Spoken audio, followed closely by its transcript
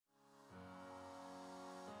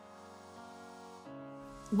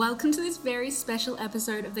Welcome to this very special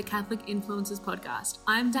episode of the Catholic Influencers Podcast.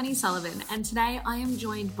 I'm Danny Sullivan, and today I am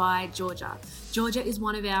joined by Georgia. Georgia is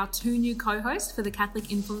one of our two new co-hosts for the Catholic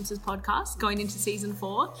Influencers Podcast going into season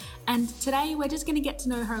 4, and today we're just going to get to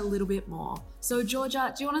know her a little bit more. So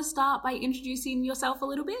Georgia, do you want to start by introducing yourself a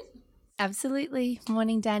little bit? Absolutely.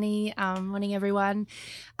 Morning, Danny. Morning, everyone.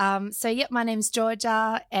 My name's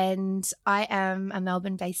Georgia and I am a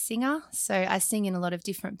Melbourne-based singer. So I sing in a lot of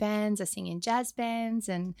different bands. I sing in jazz bands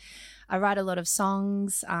and I write a lot of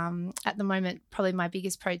songs. At the moment, probably my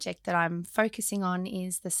biggest project that I'm focusing on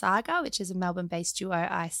is The Saga, which is a Melbourne-based duo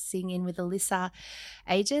I sing in with Alyssa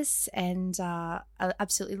Aegis, and I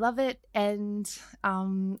absolutely love it. And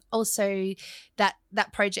also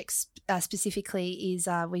that project specifically is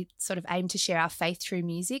we sort of aim to share our faith through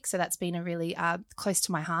music. So that's been a really close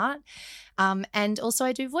to my heart. And also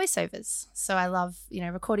I do voiceovers. So I love,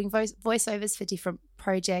 recording voiceovers for different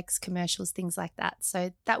projects, commercials, things like that.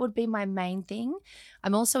 So that would be my main thing.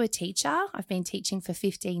 I'm also a teacher. I've been teaching for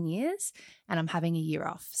 15 years and I'm having a year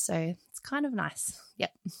off. So it's kind of nice.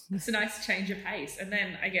 Yep. It's a nice change of pace. And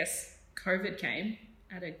then I guess COVID came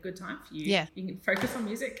at a good time for you. Yeah. You can focus on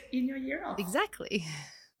music in your year off. Exactly.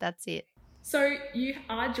 That's it. So you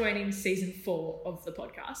are joining season 4 of the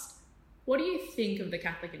podcast. What do you think of the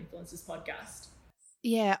Catholic Influencers Podcast?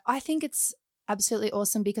 Yeah, I think it's absolutely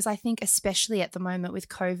awesome because I think especially at the moment with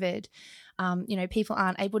COVID, people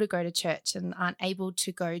aren't able to go to church and aren't able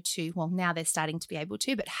to go to, well, now they're starting to be able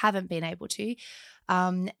to, but haven't been able to,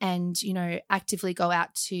 actively go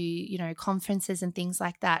out to, conferences and things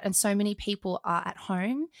like that. And so many people are at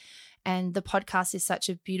home. And the podcast is such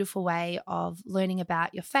a beautiful way of learning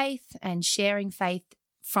about your faith and sharing faith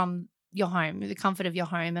from your home, the comfort of your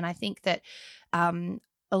home. And I think that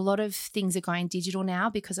a lot of things are going digital now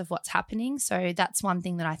because of what's happening. So that's one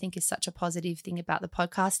thing that I think is such a positive thing about the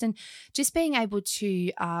podcast, and just being able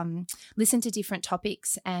to listen to different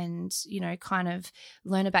topics and, kind of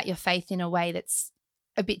learn about your faith in a way that's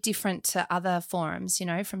a bit different to other forums,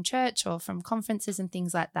 from church or from conferences and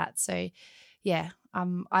things like that. So yeah,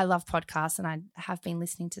 I love podcasts and I have been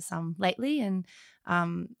listening to some lately, and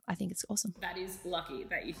I think it's awesome. That is lucky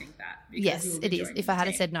that you think that. Yes, it is. If I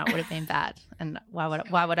had said no, it would have been bad. And why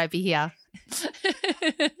would I be here?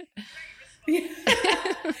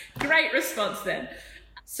 Great response then.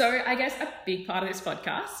 So I guess a big part of this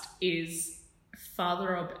podcast is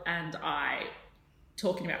Father Rob and I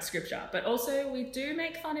talking about scripture, but also we do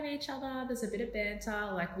make fun of each other. There's a bit of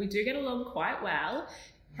banter. Like, we do get along quite well.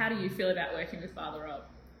 How do you feel about working with Father Rob?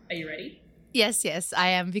 Are you ready? Yes, I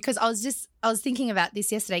am, because I was thinking about this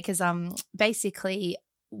yesterday because basically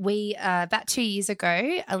we about 2 years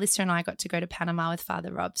ago, Alyssa and I got to go to Panama with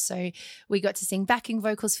Father Rob. So we got to sing backing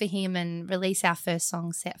vocals for him and release our first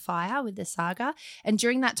song, Set Fire, with The Saga. And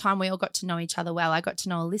during that time, we all got to know each other well. I got to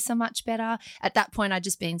know Alyssa much better. At that point, I'd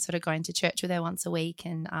just been sort of going to church with her once a week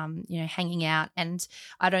and, hanging out. And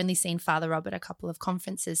I'd only seen Father Rob at a couple of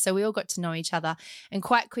conferences. So we all got to know each other. And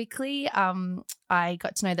quite quickly, I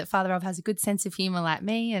got to know that Father Rob has a good sense of humour like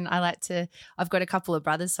me, and I've got a couple of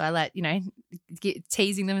brothers, so I like,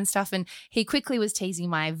 teasing them and stuff, and he quickly was teasing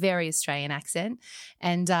my very Australian accent,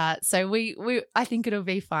 and so I think it'll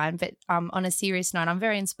be fine. But on a serious note, I'm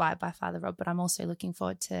very inspired by Father Rob, but I'm also looking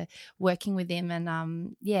forward to working with him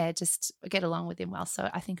and just get along with him well, so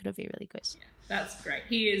I think it'll be really good. Yeah, that's great.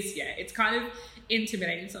 He is, it's kind of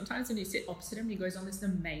intimidating sometimes when you sit opposite him. He goes on this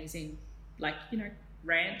amazing,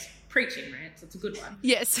 preaching rants. It's a good one.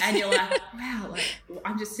 Yes. And you're like, wow,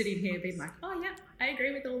 I'm just sitting here being like, oh yeah, I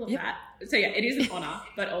agree with all of that. So yeah, it is an honor,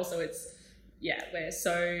 but also we're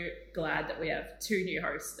so glad that we have 2 new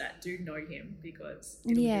hosts that do know him, because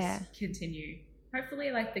it will just continue, hopefully,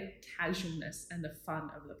 the casualness and the fun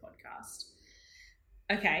of the podcast.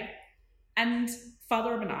 Okay. And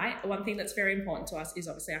Father Rob and I, one thing that's very important to us is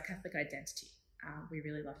obviously our Catholic identity. We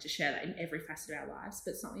really love to share that in every facet of our lives,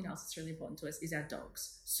 but something else that's really important to us is our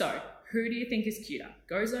dogs. So who do you think is cuter,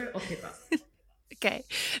 Gozo or Pippa? Okay,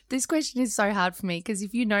 this question is so hard for me because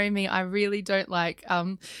if you know me, I really don't like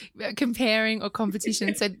comparing or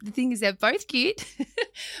competition. So the thing is, they're both cute,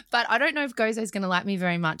 but I don't know if Gozo is going to like me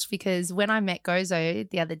very much, because when I met Gozo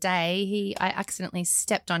the other day, I accidentally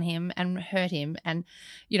stepped on him and hurt him. And,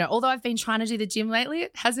 although I've been trying to do the gym lately,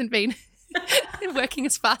 it hasn't been working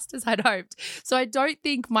as fast as I'd hoped. So I don't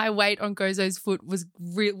think my weight on Gozo's foot was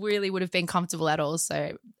really would have been comfortable at all.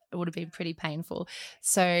 So it would have been pretty painful.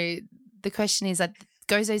 So the question is that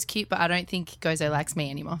Gozo's cute, but I don't think Gozo likes me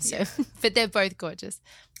anymore. So, but they're both gorgeous.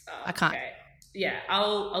 I can't. Okay. Yeah,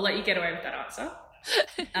 I'll let you get away with that answer.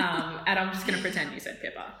 And I'm just going to pretend you said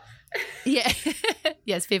Pippa. Yeah.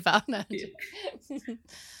 Yes, Pippa. No. Yeah.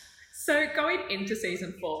 So going into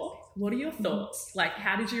season 4, what are your thoughts? Like,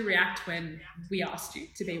 how did you react when we asked you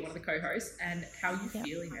to be one of the co-hosts, and how are you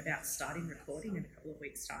feeling about starting recording in a couple of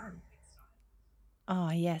weeks' time? Oh,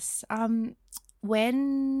 yes.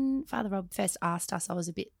 When Father Rob first asked us,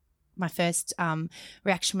 my first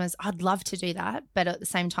reaction was, I'd love to do that. But at the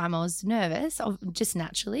same time, I was nervous, just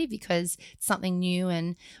naturally, because it's something new.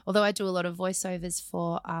 And although I do a lot of voiceovers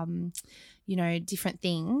for, different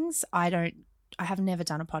things, I have never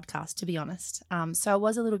done a podcast, to be honest. So I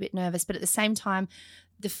was a little bit nervous, but at the same time,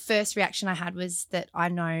 the first reaction I had was that I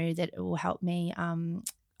know that it will help me.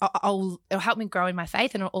 It'll help me grow in my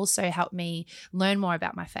faith, and it'll also help me learn more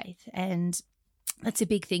about my faith. And that's a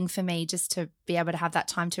big thing for me, just to be able to have that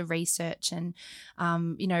time to research and,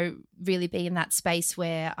 really be in that space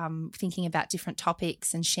where I'm thinking about different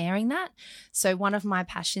topics and sharing that. So one of my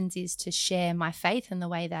passions is to share my faith and the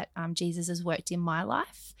way that Jesus has worked in my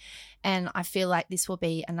life. And I feel like this will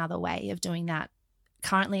be another way of doing that.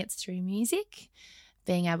 Currently it's through music,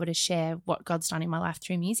 being able to share what God's done in my life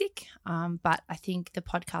through music. But I think the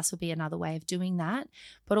podcast will be another way of doing that,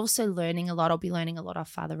 but also learning a lot. I'll be learning a lot off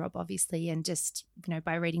Father Rob, obviously, and just,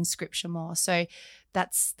 by reading scripture more. So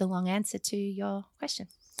that's the long answer to your question.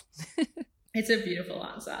 It's a beautiful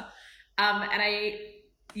answer.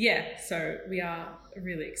 So we are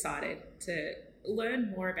really excited to learn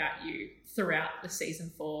more about you throughout the season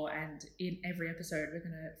 4, and in every episode we're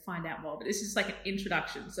going to find out more, but this is like an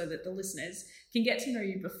introduction so that the listeners can get to know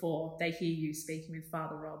you before they hear you speaking with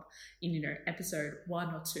Father Rob in episode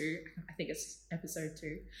 1 or 2. I think it's episode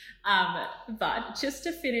 2. But just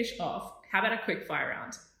to finish off, how about a quick fire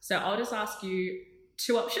round? So I'll just ask you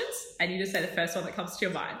 2 options and you just say the first one that comes to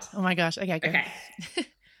your mind. Oh my gosh. Okay, go. Okay.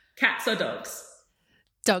 Cats or dogs?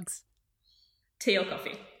 Dogs. Tea or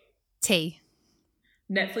coffee? Tea.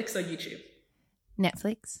 Netflix or YouTube?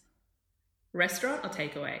 Netflix. Restaurant or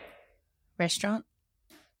takeaway? Restaurant.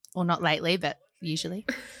 Or not lately, but usually.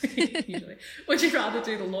 Usually. Would you rather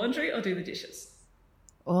do the laundry or do the dishes?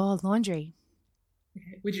 Oh, laundry.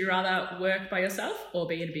 Okay. Would you rather work by yourself or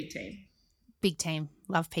be in a big team? Big team.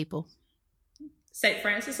 Love people. St.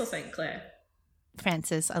 Francis or St. Clair?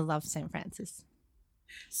 Francis. I love St. Francis.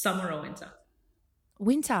 Summer or winter?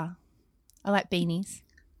 Winter. I like beanies.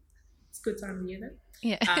 It's a good time of year then.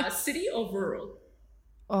 Yeah. City or rural?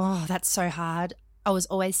 Oh, that's so hard. I was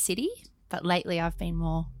always city, but lately I've been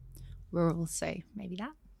more rural, so maybe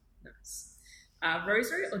that. Nice.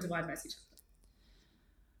 Rosary or Divine Mercy?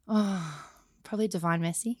 Oh, probably Divine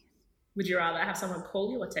Mercy. Would you rather have someone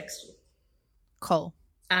call you or text you? Call.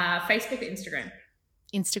 Facebook or Instagram?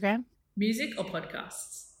 Instagram. Music or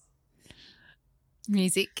podcasts?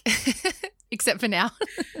 Music, except for now.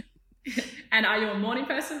 And are you a morning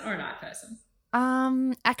person or a night person?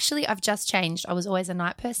 Actually, I've just changed. I was always a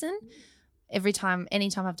night person. Anytime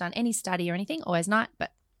I've done any study or anything, always night,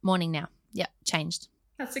 but morning now. Yeah, changed.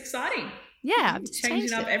 That's exciting. Yeah, I've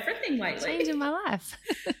changing up everything lately. Changing my life.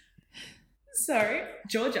 So,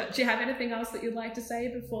 Georgia, do you have anything else that you'd like to say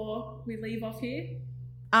before we leave off here?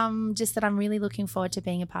 Just that I'm really looking forward to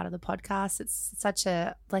being a part of the podcast. It's such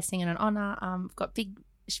a blessing and an honor.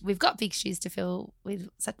 We've got big shoes to fill with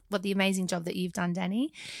what the amazing job that you've done,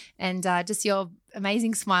 Danny, and just your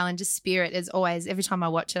amazing smile and just spirit is always, every time I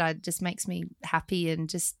watch it, it just makes me happy, and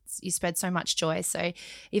just you spread so much joy. So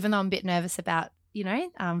even though I'm a bit nervous about,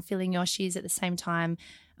 filling your shoes, at the same time,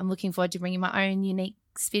 I'm looking forward to bringing my own unique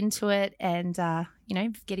spin to it, and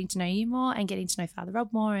getting to know you more and getting to know Father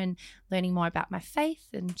Rob more and learning more about my faith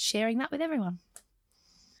and sharing that with everyone.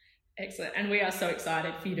 Excellent. And we are so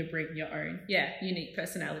excited for you to bring your own, unique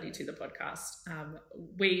personality to the podcast.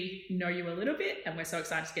 We know you a little bit and we're so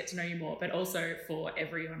excited to get to know you more, but also for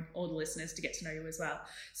everyone, all the listeners, to get to know you as well.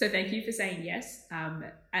 So thank you for saying yes.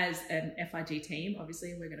 As an FIG team,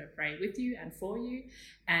 obviously we're going to pray with you and for you.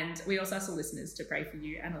 And we also ask the listeners to pray for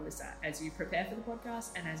you and Alyssa as you prepare for the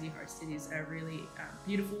podcast and as you host. It is a really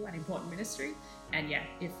beautiful and important ministry. And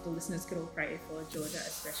if the listeners could all pray for Georgia,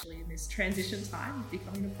 especially in this transition time of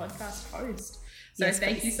becoming a podcast host. So yes,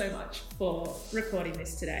 thank you so much for recording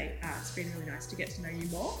this today. It's been really nice to get to know you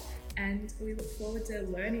more, and we look forward to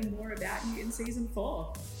learning more about you in season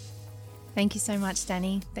 4. Thank you so much,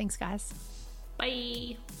 Danny. Thanks, guys.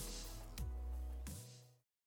 Bye.